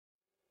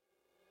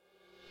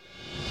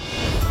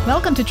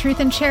Welcome to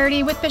Truth and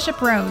Charity with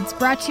Bishop Rhodes,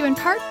 brought to you in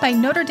part by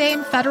Notre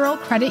Dame Federal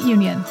Credit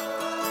Union.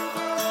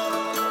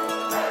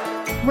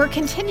 We're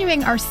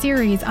continuing our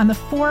series on the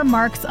 4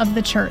 marks of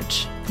the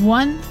Church: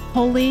 1,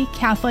 holy,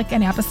 Catholic,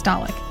 and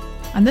apostolic.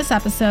 On this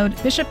episode,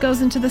 Bishop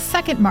goes into the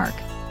second mark,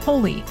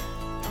 holy.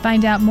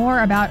 Find out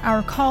more about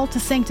our call to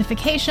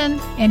sanctification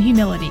and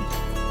humility.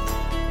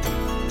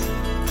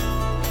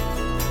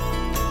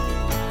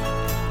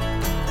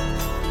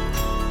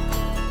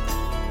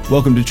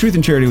 Welcome to Truth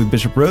and Charity with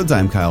Bishop Rhodes.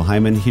 I'm Kyle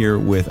Hyman here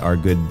with our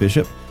good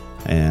bishop,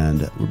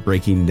 and we're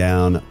breaking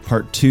down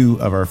part 2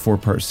 of our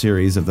 4-part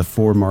series of the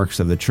 4 marks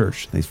of the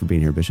Church. Thanks for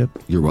being here,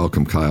 Bishop. You're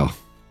welcome, Kyle.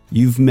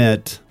 You've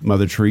met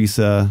Mother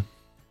Teresa,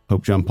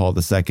 Pope John Paul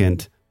II,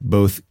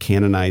 both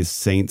canonized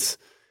saints.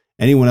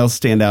 Anyone else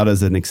stand out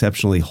as an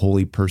exceptionally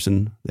holy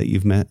person that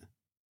you've met?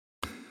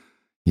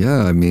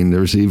 Yeah, I mean,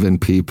 there's even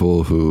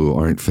people who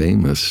aren't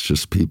famous,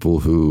 just people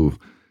who,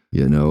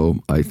 you know,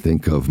 I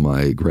think of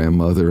my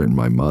grandmother and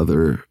my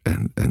mother,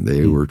 and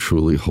they were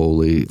truly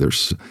holy.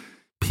 There's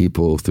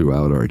people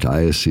throughout our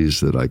diocese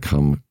that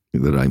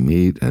I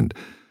meet, and,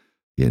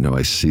 you know,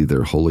 I see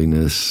their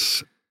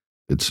holiness.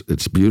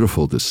 It's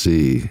beautiful to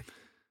see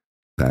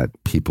that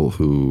people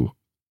who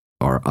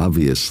are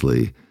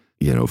obviously,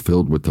 you know,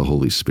 filled with the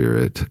Holy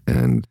Spirit,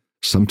 and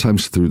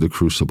sometimes through the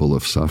crucible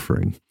of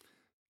suffering,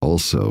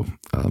 also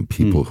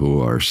people who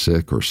are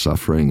sick or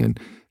suffering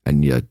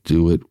and yet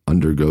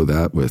undergo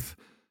that with,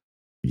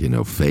 you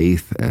know,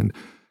 faith and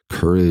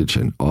courage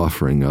and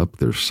offering up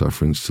their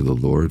sufferings to the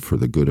Lord for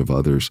the good of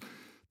others.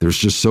 There's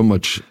just so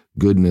much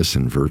goodness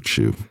and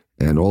virtue.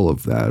 And all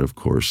of that, of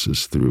course,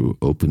 is through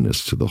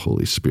openness to the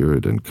Holy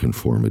Spirit and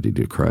conformity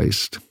to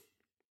Christ.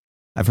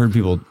 I've heard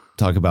people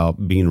talk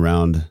about being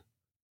around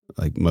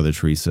like Mother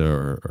Teresa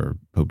or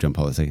Pope John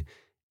Paul II,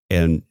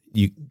 and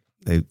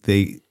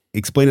they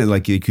explain it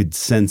like you could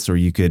sense, or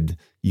you could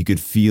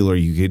feel, or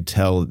you could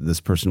tell this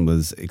person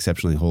was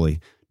exceptionally holy.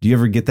 Do you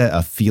ever get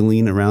a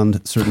feeling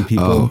around certain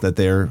people that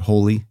they're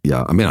holy?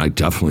 Yeah, I mean, I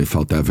definitely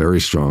felt that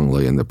very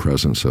strongly in the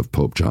presence of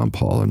Pope John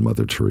Paul and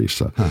Mother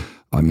Teresa.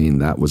 I mean,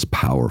 that was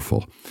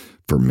powerful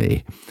for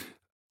me.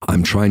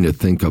 I'm trying to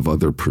think of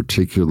other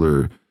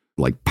particular,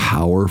 like,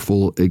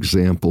 powerful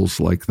examples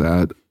like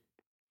that.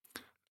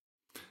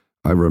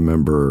 I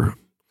remember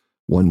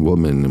one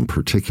woman in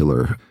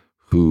particular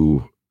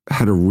who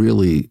had a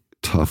really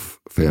tough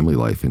family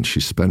life, and she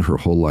spent her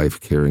whole life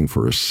caring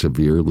for a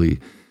severely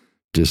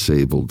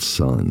disabled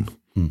son.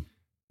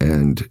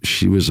 And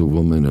she was a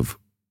woman of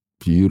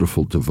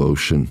beautiful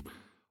devotion,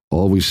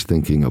 always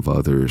thinking of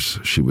others.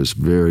 She was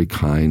very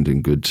kind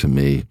and good to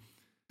me,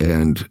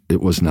 and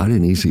it was not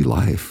an easy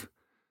life.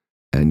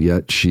 And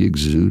yet she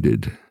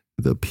exuded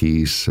the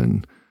peace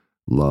and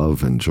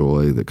love and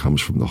joy that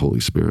comes from the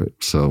Holy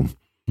Spirit. So,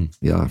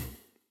 yeah.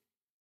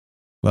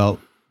 Well,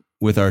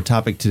 with our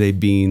topic today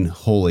being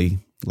holy,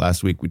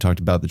 last week we talked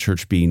about the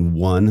Church being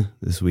one.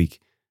 This week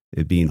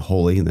it being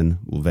holy, and then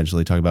we'll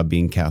eventually talk about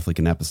being Catholic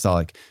and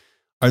apostolic.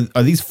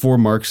 Are these 4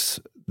 marks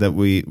that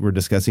we were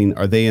discussing,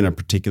 are they in a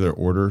particular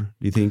order,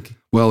 do you think?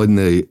 Well, in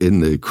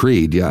the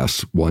creed,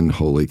 yes, 1,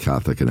 holy,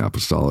 Catholic, and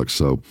apostolic.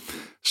 So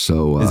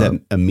is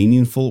that a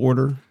meaningful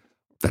order?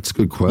 That's a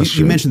good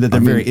question. You mentioned that they're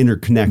very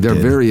interconnected. They're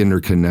very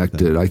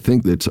interconnected. I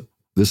think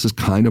this is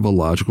kind of a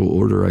logical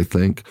order, I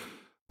think.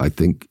 I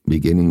think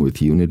beginning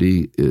with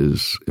unity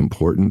is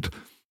important.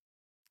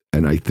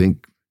 And I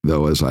think,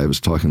 though, as I was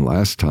talking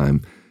last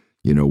time,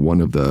 you know, one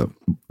of the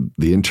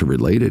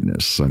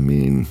interrelatedness, I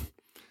mean,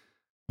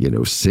 you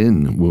know,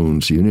 sin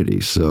wounds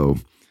unity. So,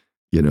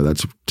 you know,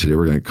 today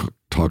we're going to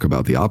talk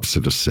about the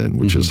opposite of sin,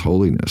 which is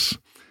holiness.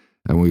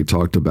 And we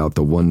talked about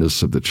the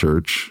oneness of the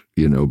Church.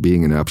 You know,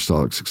 being in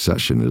apostolic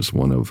succession is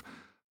one of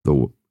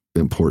the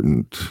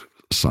important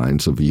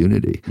signs of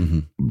unity,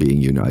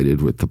 being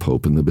united with the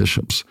Pope and the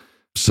bishops.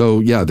 So,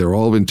 yeah, they're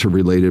all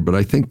interrelated, but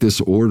I think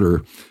this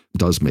order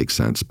does make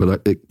sense.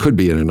 But it could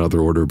be in another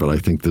order, but I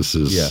think this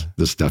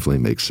definitely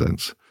makes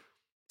sense.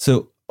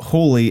 So,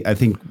 holy, I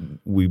think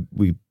we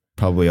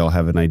probably all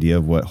have an idea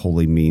of what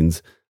holy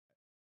means.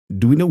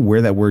 Do we know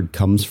where that word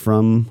comes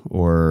from,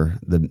 or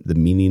the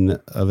meaning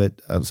of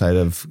it outside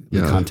of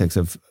the context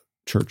of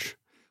church?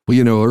 Well,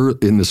 you know,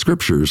 in the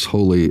scriptures,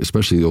 holy,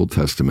 especially the Old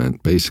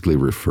Testament, basically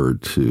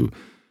referred to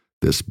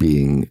this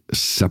being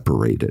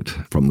separated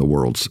from the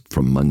world,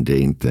 from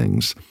mundane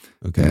things.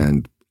 Okay.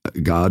 And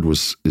God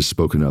is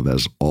spoken of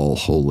as all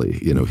holy.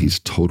 You know, he's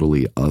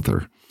totally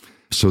other.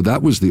 So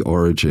that was the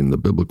origin, the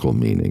biblical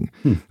meaning.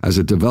 As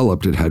it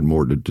developed, it had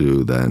more to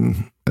do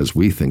than, as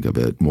we think of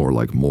it, more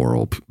like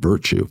moral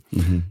virtue,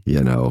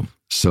 you know.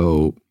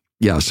 So,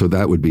 yeah, so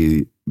that would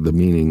be the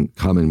meaning,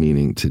 common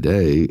meaning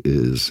today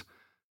is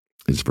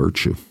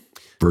virtue,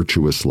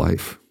 virtuous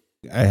life.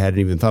 I hadn't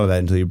even thought of that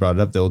until you brought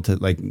it up.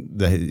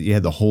 You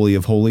had the Holy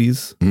of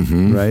Holies,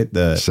 right?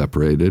 The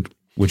separated,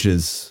 which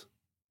is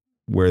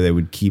where they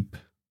would keep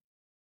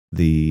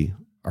the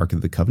Ark of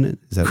the Covenant.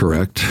 Is that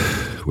correct?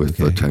 With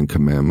the 10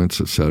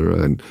 Commandments,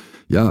 etc. And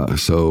yeah,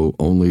 so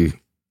only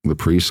the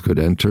priest could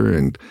enter,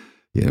 and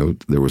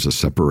There was a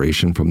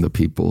separation from the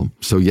people.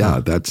 So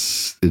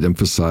it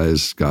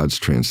emphasized God's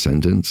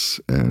transcendence.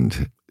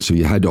 And so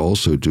you had to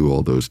also do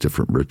all those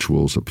different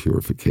rituals of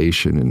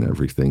purification and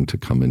everything to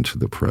come into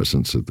the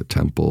presence of the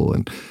temple.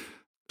 And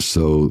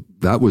so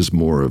that was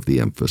more of the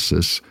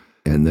emphasis.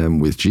 And then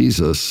with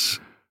Jesus,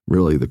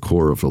 really the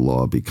core of the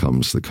law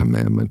becomes the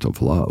commandment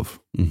of love.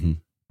 Mm-hmm.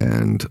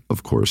 And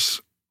of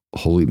course,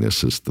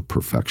 holiness is the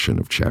perfection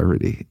of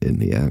charity in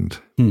the end.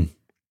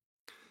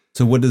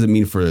 So what does it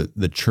mean for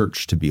the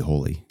church to be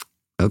holy?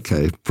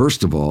 Okay,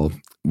 first of all,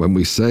 when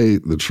we say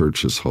the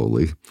church is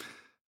holy,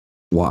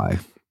 why?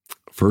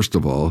 First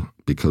of all,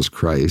 because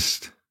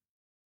Christ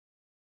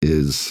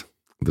is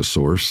the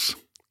source.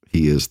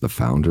 He is the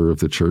founder of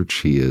the church.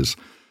 He is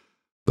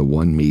the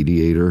one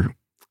mediator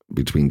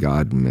between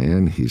God and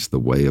man. He's the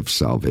way of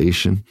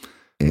salvation.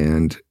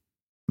 And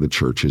the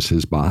church is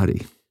his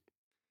body.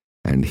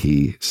 And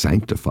he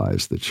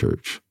sanctifies the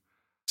church.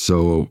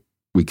 So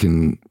we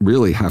can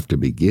really have to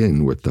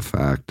begin with the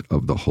fact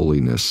of the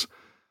holiness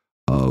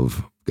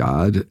of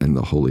God and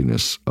the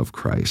holiness of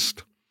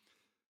Christ.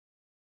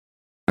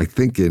 I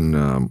think in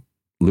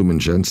Lumen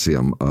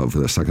Gentium of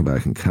the Second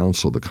Vatican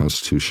Council, the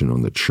Constitution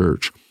on the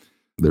Church,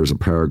 there's a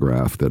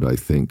paragraph that I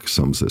think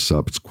sums this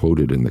up. It's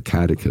quoted in the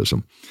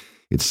Catechism.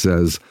 It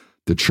says,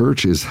 "The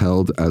church is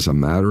held as a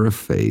matter of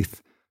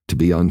faith to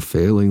be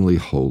unfailingly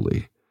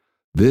holy.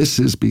 This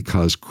is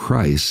because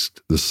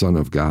Christ, the Son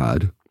of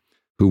God,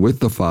 who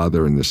with the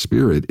Father and the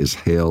Spirit is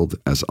hailed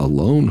as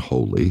alone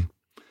holy,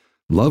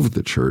 loved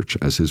the church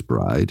as his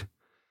bride,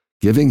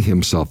 giving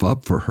himself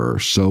up for her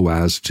so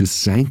as to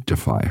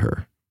sanctify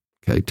her,"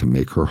 to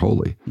make her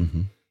holy.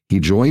 Mm-hmm. He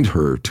joined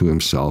her to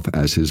himself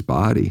as his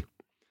body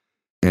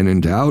and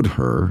endowed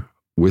her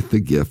with the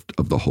gift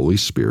of the Holy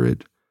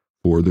Spirit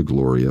for the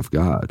glory of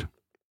God.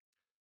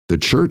 The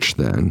church,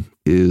 then,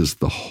 is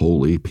the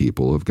holy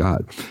people of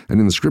God. And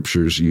in the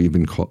scriptures, you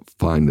even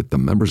find that the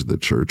members of the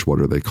church, what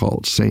are they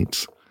called?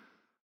 Saints.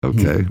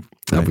 Okay?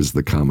 That was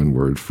the common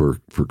word for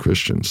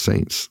Christians,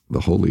 saints, the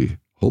holy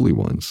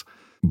ones.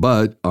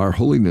 But our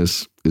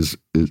holiness is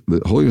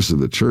the holiness of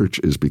the church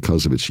is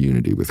because of its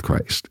unity with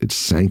Christ. It's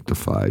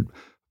sanctified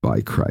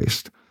by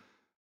Christ.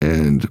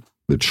 And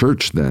the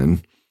church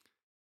then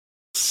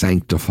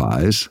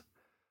sanctifies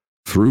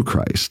through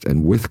Christ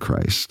and with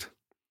Christ.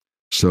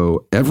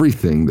 So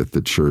everything that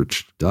the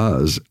church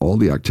does, all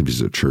the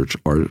activities of the church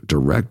are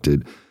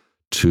directed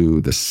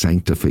to the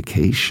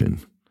sanctification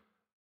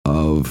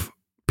of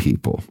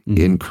people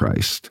in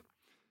Christ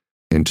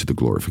and to the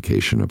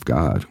glorification of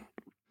God.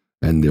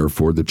 And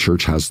therefore, the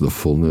church has the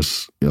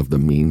fullness of the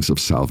means of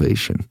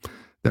salvation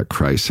that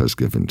Christ has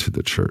given to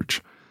the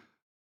church.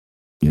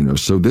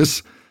 So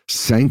this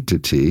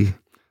sanctity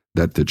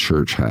that the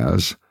church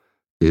has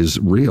is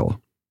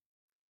real.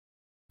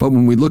 But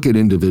when we look at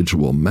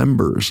individual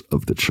members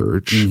of the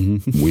church,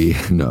 we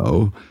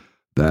know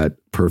that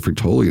perfect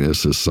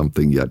holiness is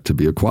something yet to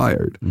be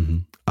acquired.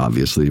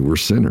 Obviously, we're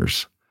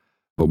sinners.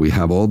 But we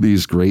have all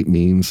these great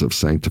means of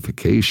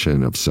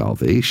sanctification, of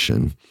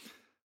salvation,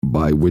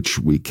 by which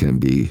we can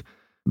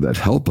that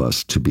help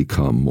us to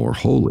become more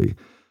holy,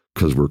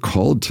 because we're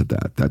called to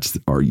that. That's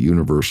our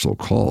universal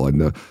call.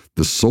 And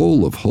the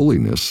soul of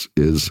holiness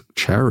is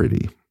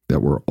charity,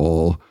 that we're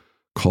all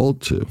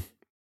called to.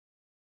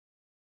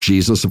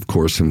 Jesus, of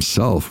course,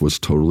 himself was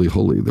totally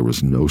holy. There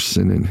was no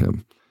sin in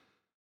him.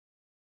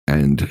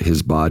 And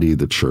his body,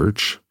 the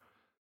church,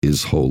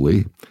 is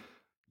holy,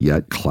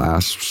 yet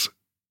clasps,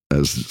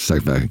 as the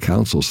Second Vatican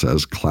Council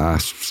says,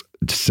 clasps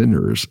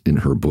sinners in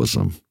her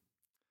bosom.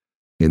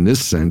 In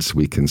this sense,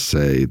 we can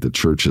say the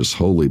church is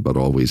holy, but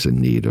always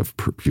in need of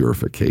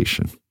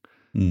purification.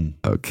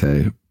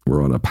 Okay?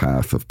 We're on a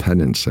path of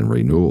penance and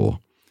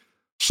renewal.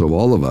 So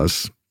all of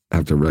us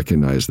have to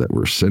recognize that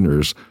we're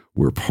sinners.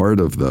 We're part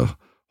of the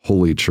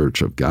holy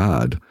church of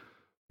God,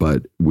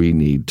 but we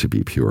need to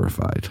be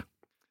purified.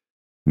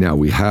 Now,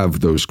 we have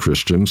those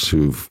Christians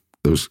who've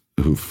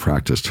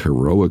practiced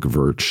heroic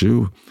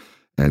virtue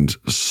and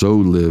so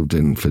lived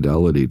in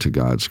fidelity to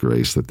God's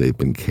grace that they've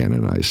been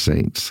canonized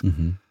saints,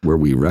 where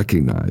we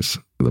recognize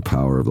the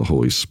power of the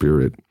Holy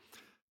Spirit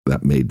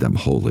that made them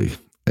holy.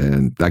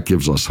 And that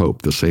gives us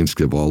hope. The saints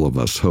give all of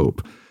us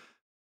hope.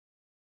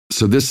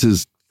 So this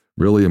is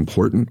really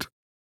important.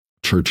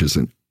 Church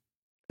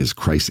is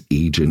Christ's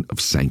agent of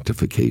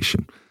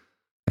sanctification.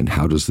 And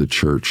how does the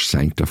church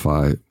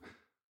sanctify?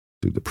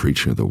 Through the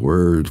preaching of the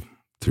word,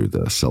 through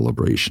the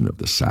celebration of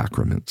the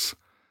sacraments.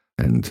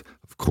 And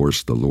of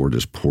course, the Lord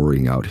is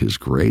pouring out his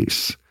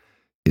grace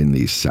in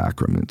these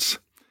sacraments.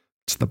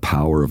 It's the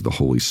power of the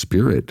Holy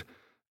Spirit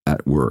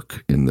at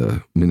work in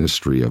the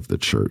ministry of the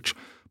church,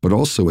 but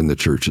also in the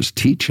church's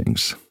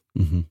teachings,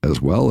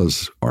 as well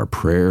as our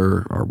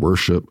prayer, our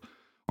worship,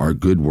 our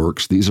good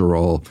works. These are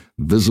all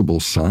visible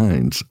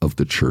signs of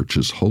the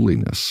church's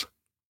holiness.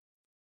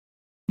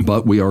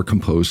 But we are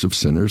composed of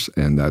sinners,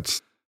 and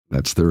that's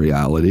the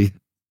reality.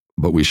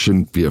 But we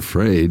shouldn't be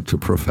afraid to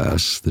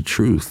profess the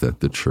truth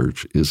that the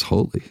church is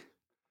holy.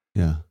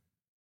 Yeah.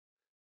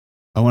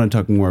 I want to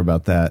talk more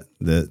about that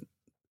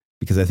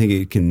because I think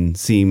it can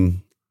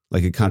seem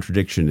like a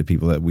contradiction to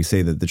people that we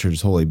say that the church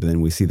is holy, but then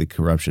we see the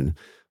corruption.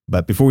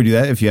 But before we do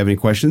that, if you have any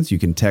questions, you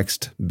can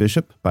text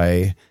Bishop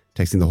by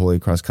texting the Holy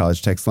Cross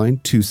College text line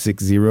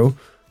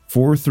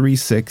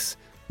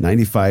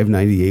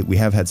 260-436-9598. We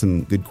have had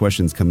some good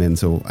questions come in,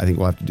 so I think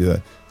we'll have to do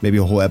maybe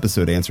a whole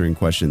episode answering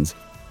questions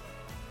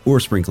or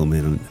sprinkle them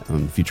in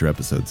on future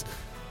episodes.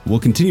 We'll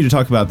continue to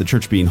talk about the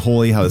church being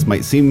holy, how this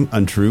might seem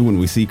untrue when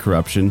we see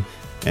corruption,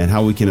 and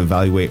how we can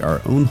evaluate our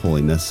own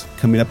holiness.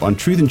 Coming up on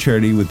Truth and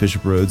Charity with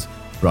Bishop Rhoades,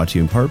 brought to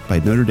you in part by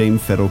Notre Dame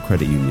Federal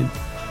Credit Union.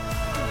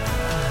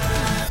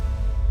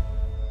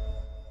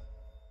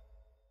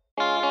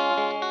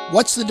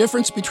 What's the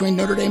difference between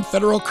Notre Dame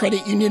Federal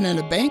Credit Union and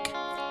a bank?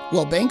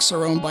 Well, banks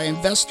are owned by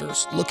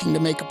investors looking to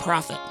make a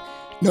profit.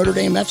 Notre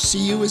Dame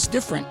FCU is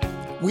different.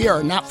 We are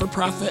a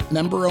not-for-profit,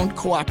 member-owned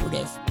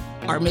cooperative.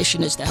 Our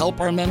mission is to help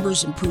our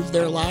members improve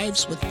their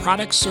lives with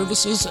products,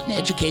 services, and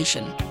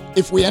education.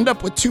 If we end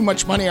up with too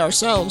much money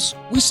ourselves,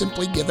 we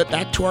simply give it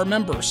back to our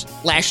members.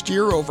 Last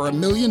year, over $1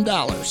 million.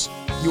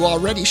 You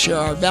already share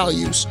our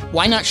values.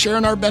 Why not share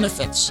in our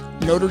benefits?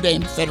 Notre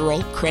Dame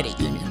Federal Credit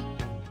Union.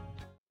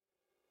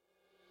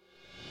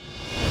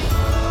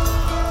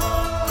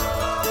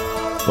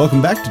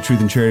 Welcome back to Truth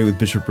and Charity with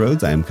Bishop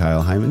Rhoades. I am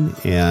Kyle Hyman,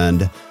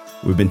 and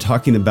we've been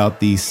talking about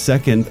the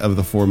second of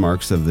the 4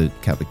 marks of the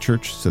Catholic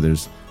Church. So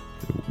there's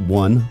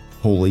 1,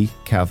 holy,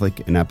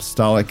 Catholic, and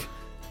apostolic.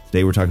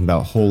 Today we're talking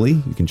about holy.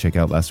 You can check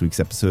out last week's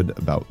episode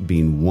about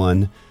being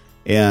 1.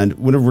 And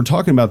whenever we're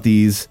talking about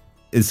these,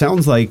 it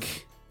sounds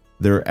like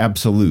they're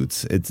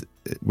absolutes.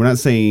 We're not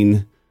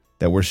saying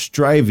that we're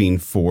striving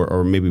for,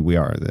 or maybe we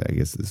are. I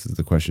guess this is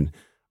the question.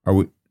 Are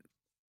we?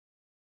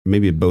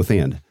 Maybe both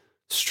and.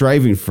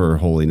 Striving for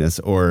holiness,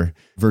 or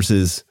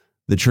versus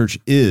the church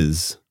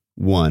is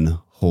one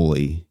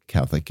holy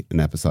Catholic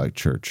and apostolic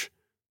church?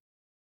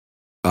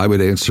 I would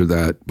answer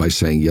that by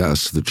saying,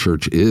 yes, the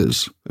church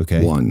is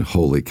one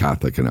holy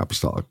Catholic and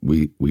apostolic.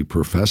 We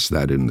profess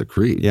that in the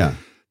creed. Yeah.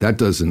 That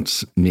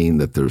doesn't mean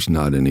that there's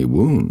not any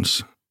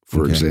wounds,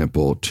 for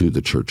example, to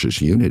the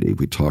church's unity.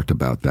 We talked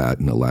about that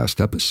in the last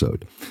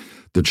episode.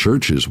 The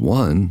church is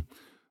one,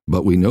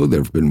 but we know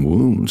there have been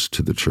wounds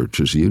to the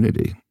church's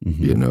unity.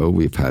 Mm-hmm. You know,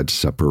 we've had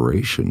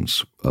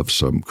separations of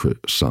some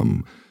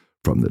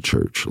from the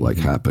church, like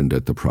happened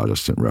at the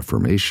Protestant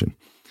Reformation.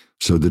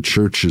 So the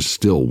church is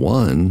still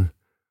one,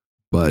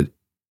 but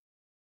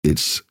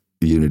its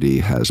unity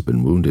has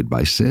been wounded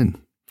by sin.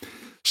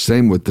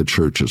 Same with the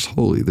church is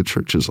holy. The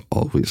church is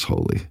always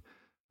holy.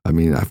 I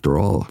mean, after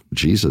all,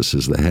 Jesus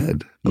is the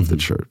head of the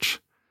church.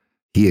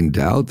 He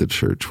endowed the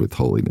church with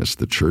holiness.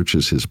 The church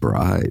is his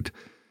bride.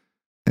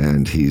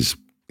 And he's,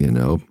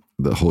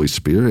 the Holy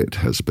Spirit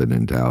has been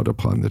endowed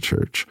upon the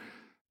church.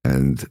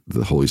 And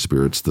the Holy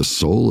Spirit's the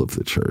soul of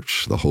the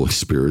church. The Holy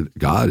Spirit,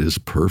 God is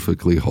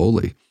perfectly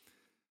holy.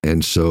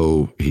 And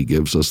so he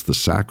gives us the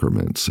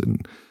sacraments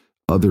and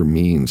other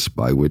means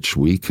by which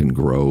we can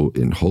grow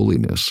in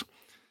holiness.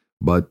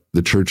 But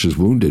the church is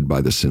wounded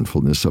by the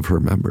sinfulness of her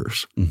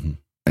members. Mm-hmm.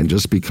 And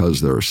just because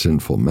there are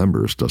sinful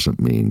members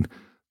doesn't mean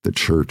the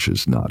church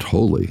is not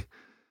holy.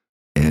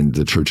 And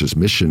the church's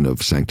mission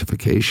of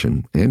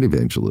sanctification and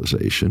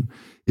evangelization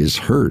is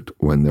hurt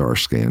when there are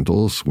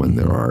scandals, when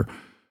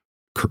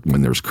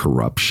there's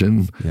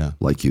corruption,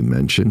 like you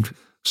mentioned.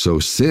 So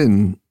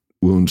sin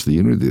wounds the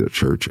unity of the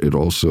church. It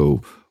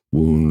also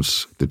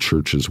wounds the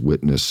church's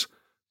witness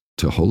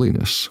to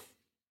holiness.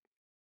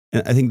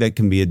 And I think that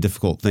can be a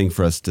difficult thing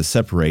for us to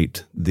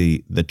separate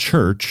the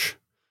church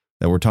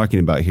that we're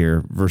talking about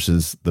here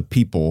versus the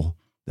people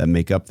that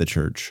make up the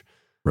church.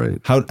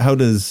 Right. How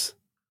does,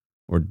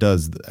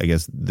 I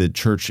guess, the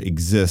church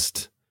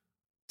exist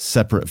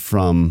separate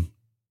from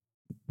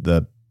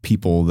the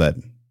people that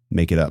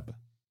make it up?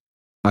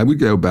 I would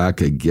go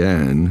back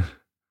again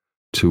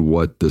to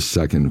what the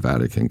Second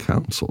Vatican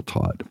Council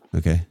taught.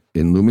 Okay.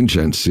 In Lumen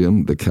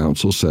Gentium, the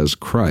council says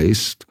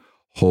Christ,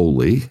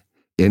 holy,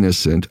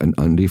 innocent, and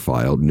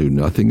undefiled, knew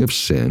nothing of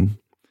sin,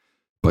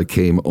 but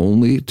came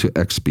only to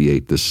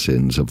expiate the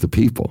sins of the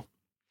people.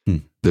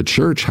 The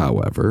church,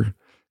 however,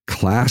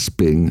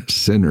 clasping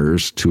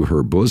sinners to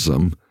her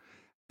bosom,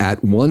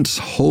 at once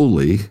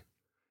holy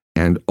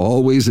and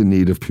always in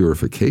need of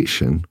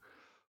purification,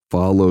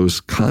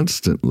 follows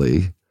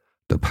constantly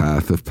the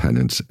path of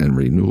penance and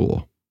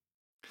renewal.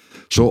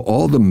 So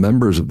all the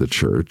members of the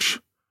church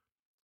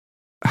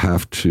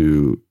have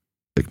to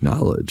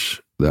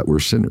acknowledge that we're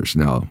sinners.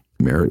 Now,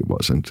 Mary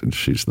wasn't, and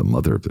she's the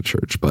mother of the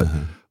church, but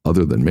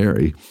other than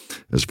Mary,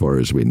 as far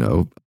as we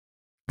know,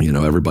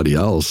 everybody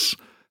else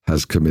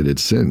has committed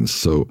sins.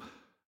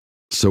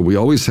 So we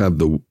always have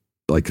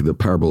the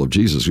parable of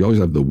Jesus, we always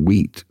have the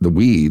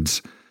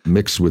weeds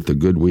mixed with the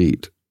good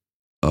wheat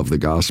of the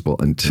gospel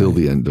until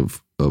the end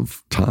of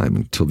time,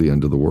 until the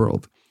end of the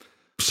world.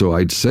 So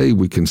I'd say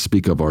we can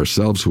speak of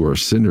ourselves who are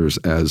sinners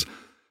as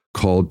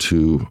called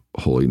to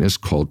holiness,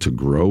 called to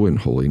grow in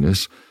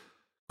holiness,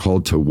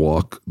 called to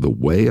walk the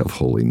way of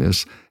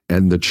holiness.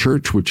 And the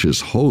church, which is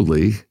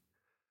holy,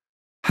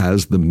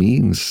 has the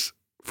means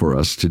for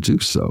us to do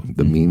so,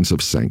 the means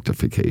of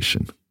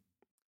sanctification.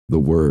 the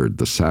word,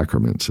 the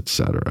sacraments,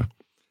 etc.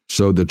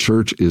 So the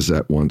church is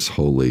at once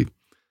holy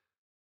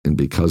and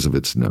because of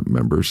its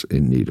members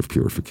in need of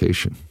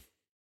purification.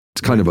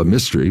 It's kind of a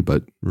mystery,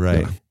 but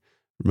right. Yeah.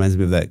 Reminds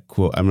me of that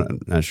quote. I'm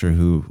not sure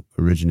who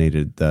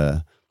originated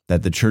that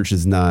the church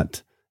is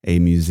not a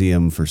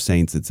museum for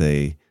saints. It's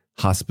a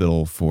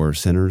hospital for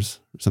sinners,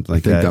 or something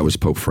like that. I think that was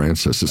Pope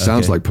Francis. It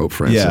sounds like Pope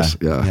Francis.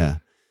 Yeah.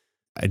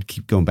 I'd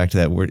keep going back to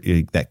that word,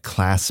 that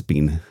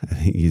clasping. I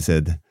think you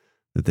said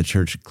that the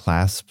church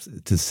clasps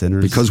to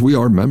sinners. Because we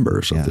are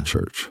members of the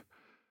church.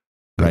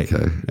 Right.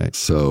 Okay. Right.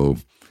 So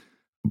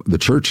the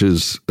church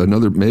is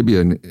maybe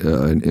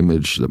an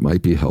image that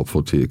might be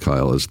helpful to you,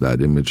 Kyle, is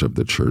that image of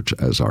the church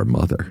as our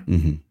mother,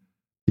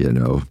 you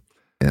know?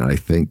 And I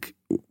think,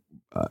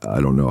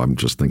 I don't know, I'm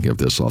just thinking of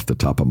this off the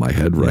top of my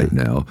head right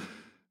now.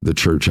 The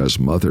church as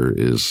mother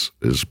is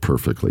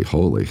perfectly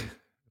holy,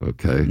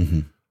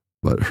 okay?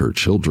 But her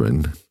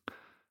children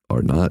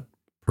are not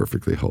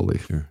perfectly holy.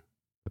 Sure.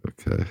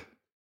 Okay.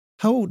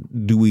 How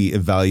do we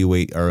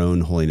evaluate our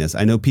own holiness?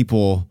 I know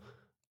people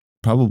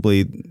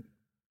probably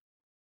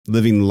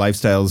living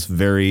lifestyles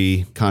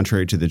very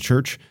contrary to the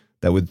church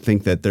that would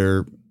think that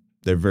they're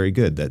very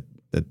good, that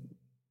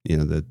you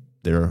know, that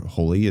they're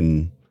holy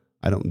and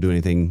I don't do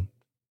anything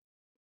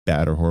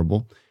bad or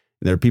horrible.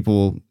 And there are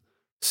people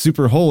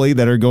super holy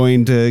that are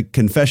going to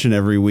confession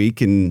every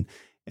week and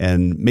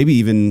maybe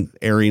even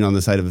erring on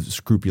the side of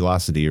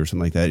scrupulosity or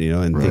something like that, you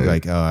know, and think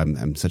like, oh,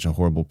 I'm such a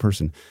horrible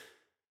person.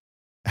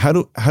 How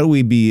do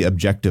we be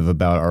objective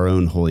about our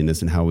own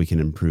holiness and how we can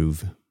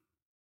improve?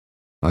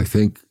 I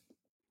think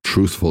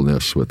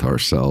truthfulness with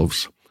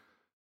ourselves,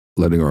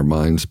 letting our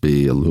minds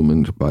be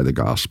illumined by the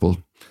gospel.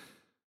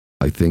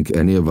 I think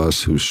any of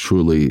us who's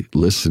truly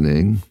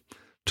listening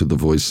to the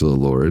voice of the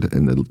Lord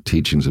and the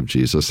teachings of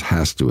Jesus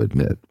has to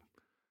admit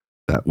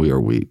that we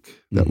are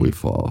weak, that we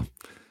fall.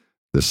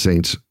 The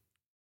saints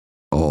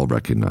all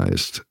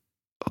recognized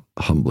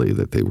humbly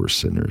that they were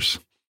sinners.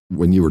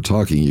 When you were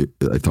talking,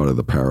 I thought of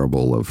the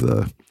parable of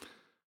the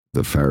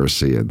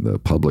Pharisee and the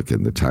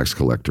publican, the tax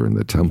collector in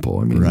the temple.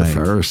 I mean, the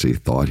Pharisee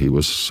thought he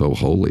was so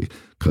holy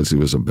because he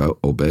was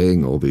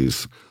obeying all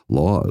these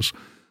laws,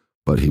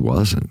 but he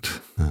wasn't.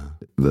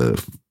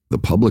 The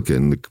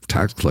publican, the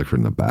tax collector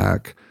in the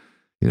back,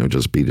 you know,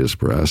 just beat his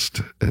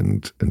breast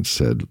and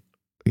said,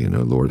 you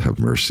know, Lord, have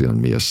mercy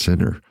on me, a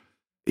sinner.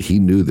 He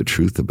knew the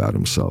truth about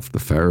himself. The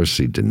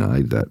Pharisee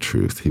denied that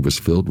truth. He was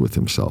filled with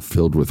himself,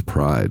 filled with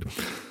pride.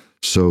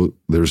 So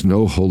there's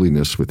no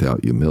holiness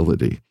without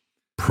humility.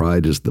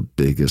 Pride is the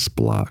biggest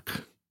block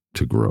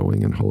to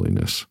growing in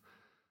holiness.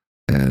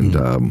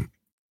 And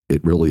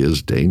it really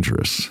is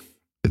dangerous.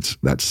 It's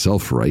that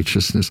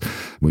self-righteousness.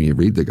 When you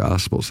read the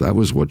Gospels, that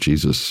was what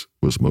Jesus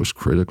was most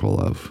critical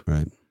of.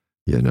 Right.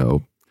 You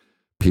know,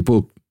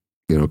 people,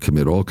 you know,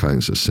 commit all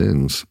kinds of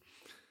sins.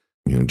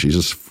 You know,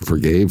 Jesus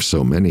forgave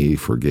so many. He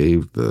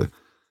forgave the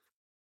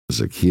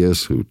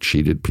Zacchaeus who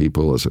cheated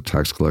people as a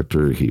tax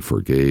collector. He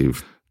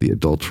forgave the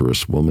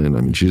adulterous woman.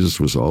 I mean, Jesus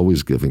was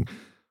always giving.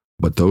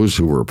 But those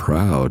who were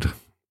proud,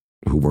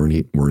 who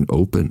weren't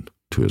open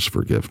to his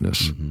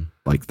forgiveness,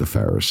 like the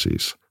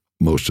Pharisees,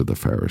 most of the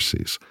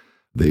Pharisees,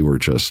 they were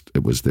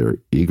it was their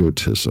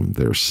egotism,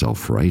 their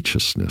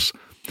self-righteousness.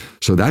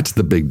 So that's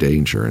the big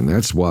danger. And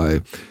that's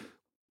why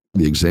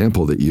the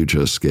example that you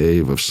just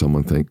gave of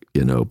someone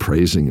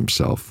praising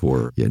himself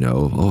for, you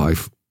know, I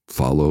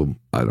follow,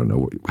 I don't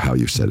know how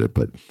you said it,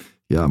 but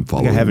yeah, I'm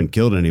following. I haven't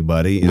killed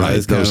anybody. You know, right,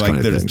 it's kind those of like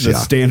kind of things. The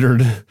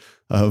standard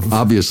of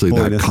obviously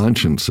holiness. That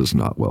conscience is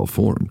not well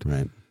formed.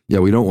 Right. Yeah,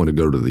 we don't want to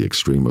go to the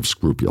extreme of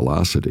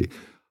scrupulosity,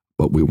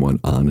 but we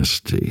want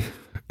honesty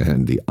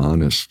and the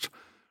honest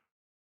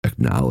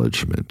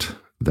acknowledgement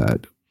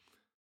that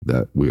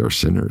we are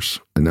sinners.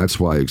 And that's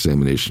why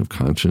examination of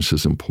conscience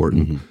is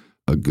important,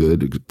 a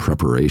good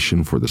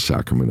preparation for the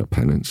sacrament of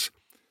penance.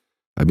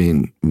 I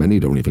mean, many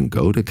don't even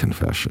go to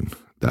confession.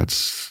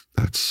 That's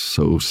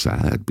so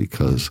sad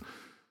because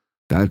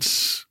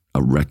that's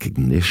a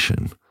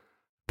recognition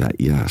that,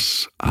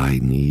 yes, I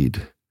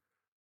need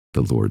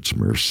the Lord's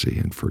mercy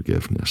and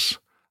forgiveness.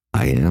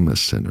 I am a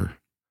sinner.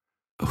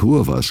 Who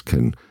of us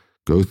can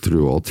go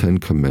through all 10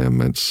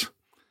 commandments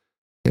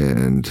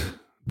and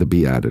the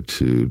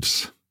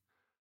Beatitudes,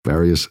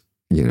 various,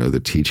 you know, the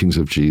teachings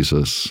of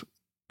Jesus,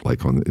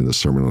 like in the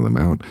Sermon on the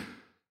Mount,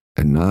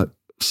 and not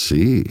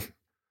see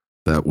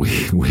that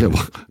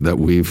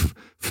we've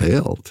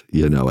failed,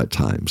 you know, at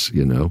times,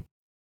 you know,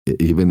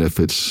 even if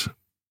it's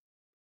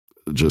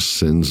just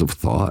sins of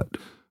thought.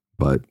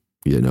 But,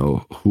 you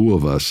know, who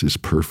of us is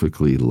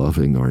perfectly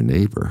loving our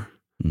neighbor?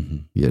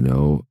 You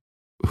know,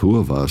 who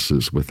of us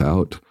is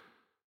without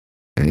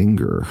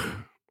anger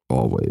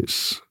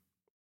always?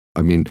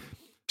 I mean,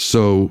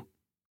 so,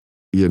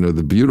 you know,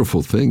 the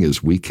beautiful thing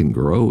is we can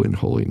grow in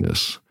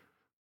holiness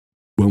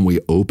when we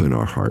open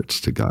our hearts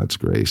to God's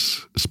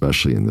grace,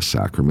 especially in the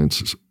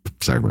sacraments,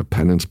 sacrament of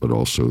penance, but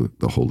also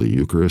the Holy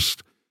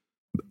Eucharist,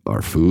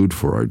 our food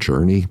for our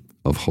journey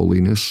of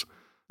holiness.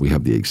 We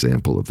have the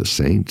example of the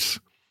saints,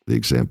 the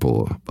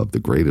example of the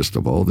greatest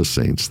of all the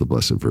saints, the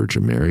Blessed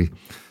Virgin Mary.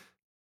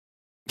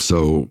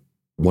 So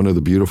one of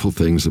the beautiful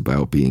things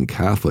about being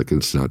Catholic,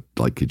 it's not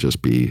like you just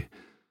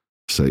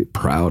say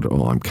proud,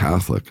 oh, I'm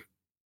Catholic.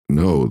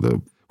 No,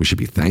 we should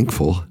be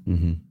thankful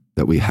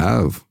that we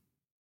have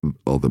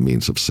all the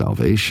means of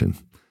salvation.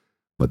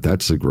 But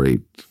that's a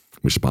great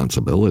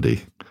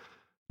responsibility,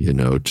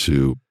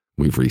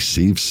 we've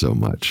received so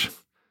much.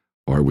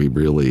 Are we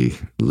really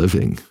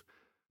living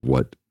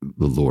what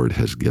the Lord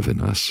has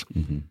given us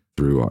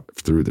through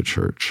the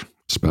church,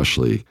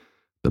 especially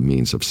the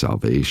means of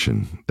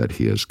salvation that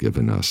he has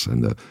given us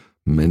and the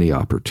many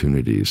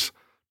opportunities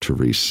to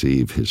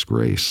receive his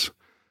grace?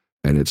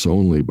 And it's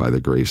only by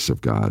the grace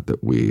of God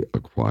that we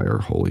acquire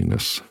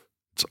holiness.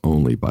 It's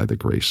only by the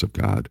grace of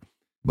God.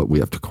 But we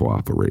have to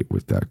cooperate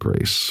with that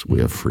grace. We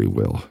have free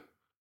will.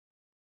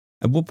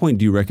 At what point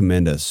do you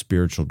recommend a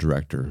spiritual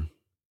director?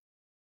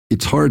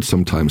 It's hard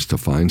sometimes to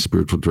find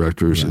spiritual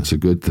directors. Yeah. It's a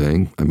good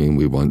thing. I mean,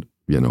 we want,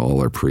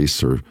 all our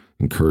priests are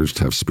encouraged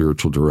to have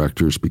spiritual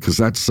directors because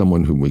that's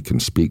someone whom we can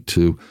speak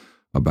to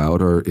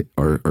about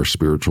our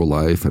spiritual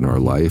life and our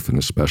life, and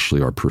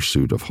especially our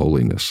pursuit of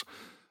holiness.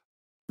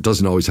 It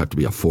doesn't always have to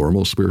be a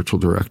formal spiritual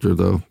director,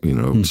 though.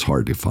 It's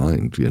hard to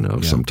find,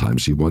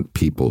 Sometimes you want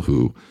people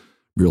who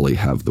really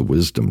have the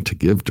wisdom to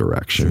give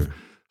direction,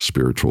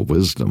 spiritual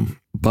wisdom.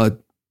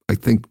 But I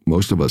think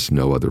most of us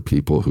know other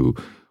people who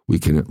we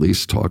can at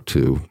least talk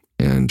to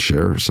and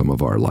share some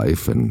of our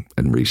life and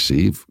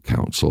receive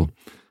counsel.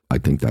 I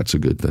think that's a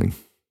good thing.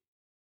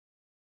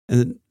 And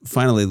then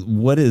finally,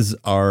 what is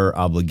our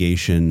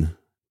obligation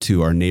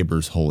to our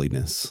neighbor's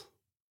holiness?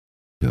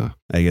 Yeah.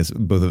 I guess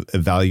both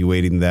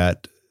evaluating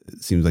that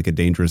seems like a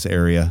dangerous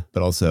area,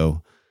 but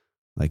also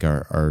like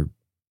our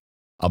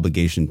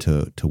obligation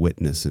to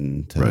witness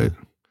and to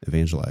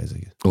evangelize. I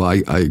guess. Well,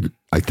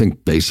 I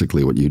think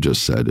basically what you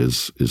just said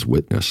is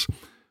witness.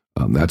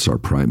 That's our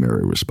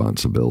primary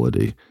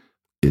responsibility.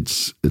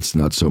 It's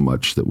not so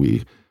much that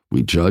we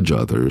judge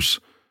others.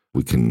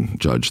 We can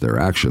judge their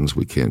actions.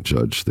 We can't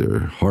judge their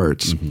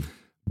hearts,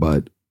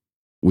 but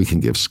we can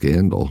give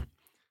scandal.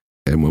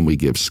 And when we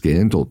give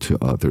scandal to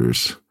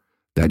others,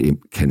 that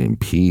can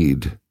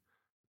impede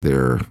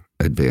their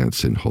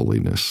advance in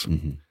holiness.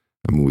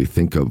 I mean, we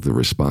think of the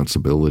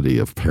responsibility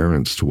of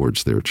parents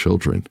towards their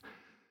children.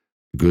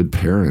 Good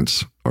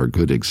parents are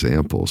good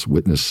examples,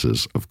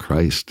 witnesses of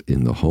Christ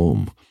in the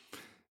home.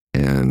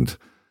 And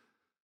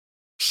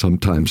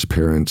sometimes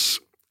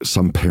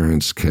some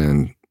parents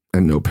can,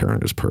 and no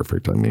parent is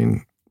perfect. I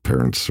mean,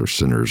 parents are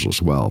sinners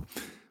as well.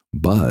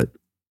 But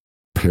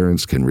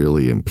parents can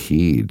really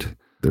impede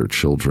their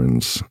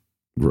children's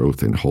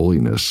growth in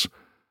holiness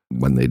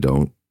when they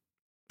don't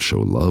show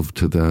love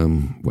to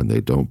them, when they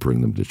don't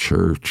bring them to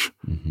church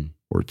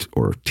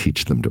or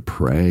teach them to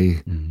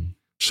pray.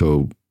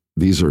 So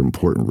these are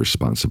important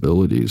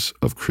responsibilities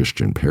of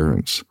Christian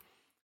parents.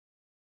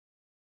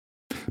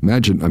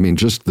 Imagine,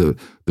 just the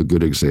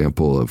good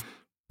example of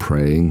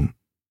praying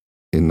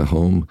in the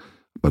home,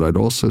 but I'd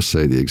also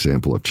say the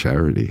example of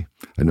charity.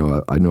 I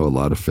know a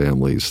lot of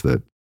families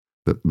that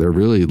they're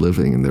really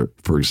living in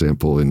for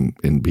example,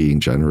 in being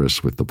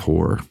generous with the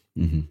poor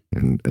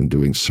and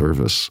doing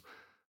service,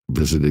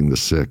 visiting the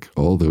sick,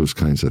 all those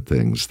kinds of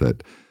things.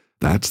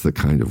 That's the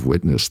kind of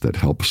witness that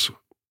helps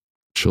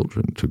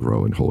children to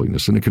grow in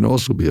holiness. And it can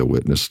also be a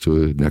witness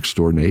to next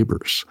door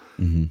neighbors,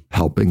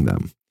 helping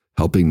them,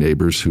 helping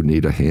neighbors who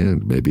need a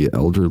hand, maybe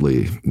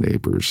elderly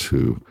neighbors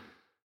who,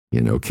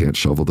 can't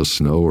shovel the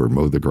snow or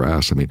mow the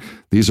grass. I mean,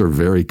 these are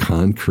very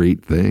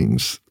concrete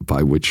things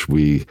by which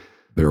we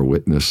bear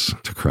witness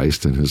to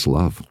Christ and his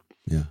love.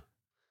 Yeah.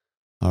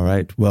 All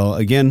right. Well,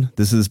 again,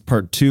 this is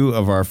part 2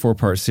 of our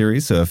 4-part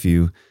series. So if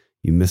you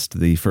missed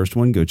the first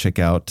one, go check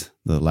out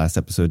the last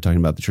episode talking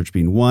about the church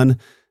being one,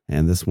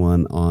 and this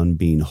one on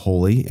being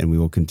holy. And we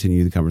will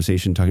continue the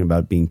conversation talking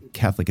about being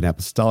Catholic and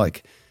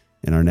apostolic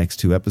in our next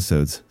 2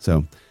 episodes.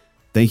 So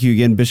thank you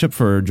again, Bishop,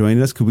 for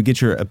joining us. Could we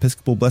get your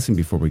Episcopal blessing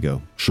before we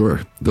go?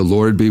 Sure. The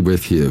Lord be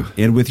with you.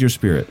 And with your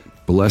spirit.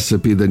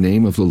 Blessed be the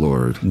name of the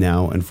Lord.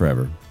 Now and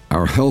forever.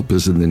 Our help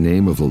is in the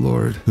name of the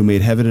Lord, who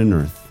made heaven and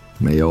earth.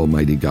 May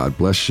Almighty God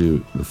bless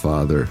you, the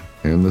Father,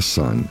 and the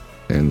Son,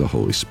 and the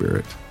Holy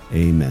Spirit.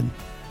 Amen.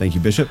 Thank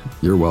you, Bishop.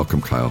 You're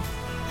welcome, Kyle.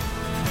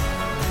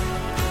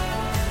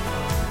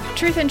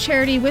 Truth and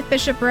Charity with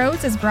Bishop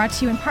Rhoades is brought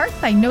to you in part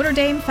by Notre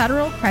Dame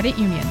Federal Credit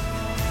Union.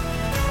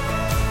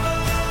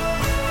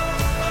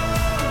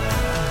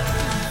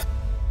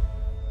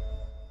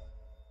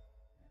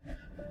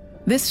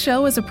 This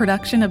show is a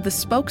production of the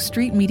Spoke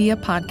Street Media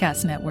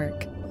Podcast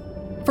Network.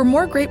 For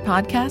more great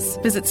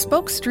podcasts, visit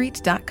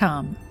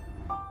spokestreet.com.